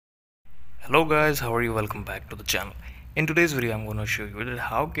Hello guys, how are you? Welcome back to the channel. In today's video I'm going to show you that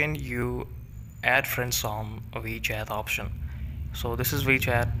how can you add friends on a WeChat option. So this is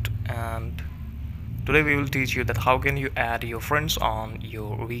WeChat, and today we will teach you that how can you add your friends on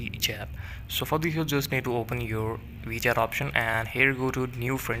your WeChat. So for this you just need to open your WeChat option, and here go to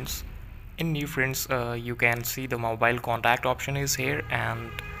new friends. In new friends you can see the mobile contact option is here, and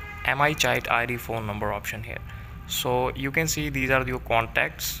mi chat id phone number option here. So you can see these are your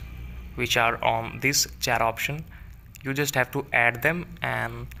contacts which are on this chat option. You just have to add them,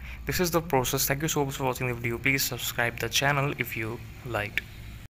 and this is the process. Thank you so much for watching the video. Please subscribe the channel if you liked.